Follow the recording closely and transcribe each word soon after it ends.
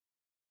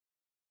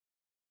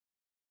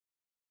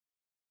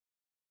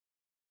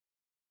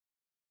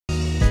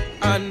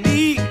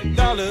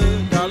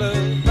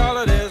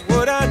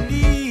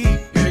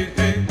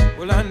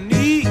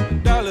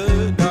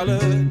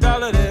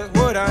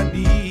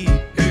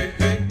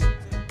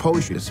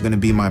poetry. It's gonna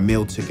be my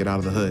meal ticket out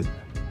of the hood.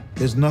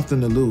 There's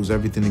nothing to lose,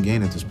 everything to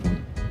gain at this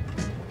point.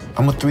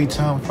 I'm a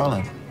 3-time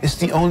felon. It's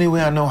the only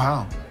way I know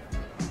how.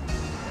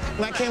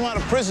 When I came out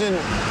of prison,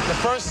 the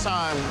first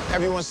time,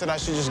 everyone said I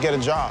should just get a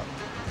job.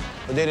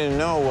 What they didn't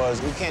know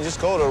was you can't just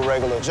go to a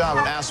regular job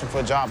and ask them for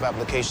a job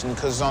application,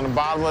 because on the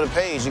bottom of the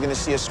page, you're gonna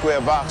see a square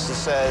box that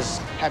says,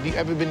 have you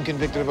ever been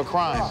convicted of a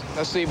crime?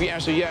 Let's say if you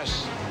answer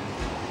yes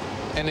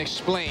and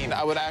explain,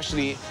 I would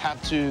actually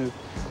have to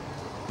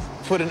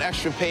put an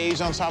extra page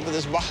on top of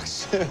this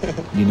box.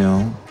 You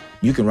know,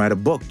 you can write a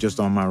book just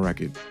on my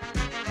record.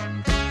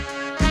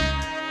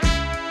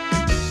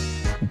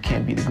 You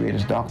can't be the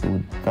greatest doctor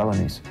with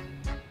felonies.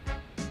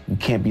 You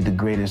can't be the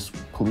greatest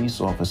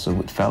police officer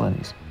with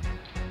felonies.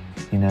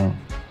 You know,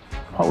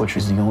 poetry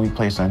is the only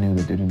place I knew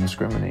that didn't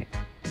discriminate.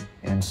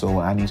 And so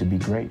I need to be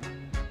great.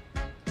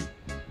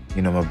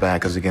 You know, my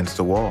back is against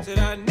the wall. Said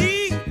I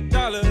need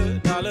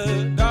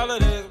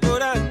 $1.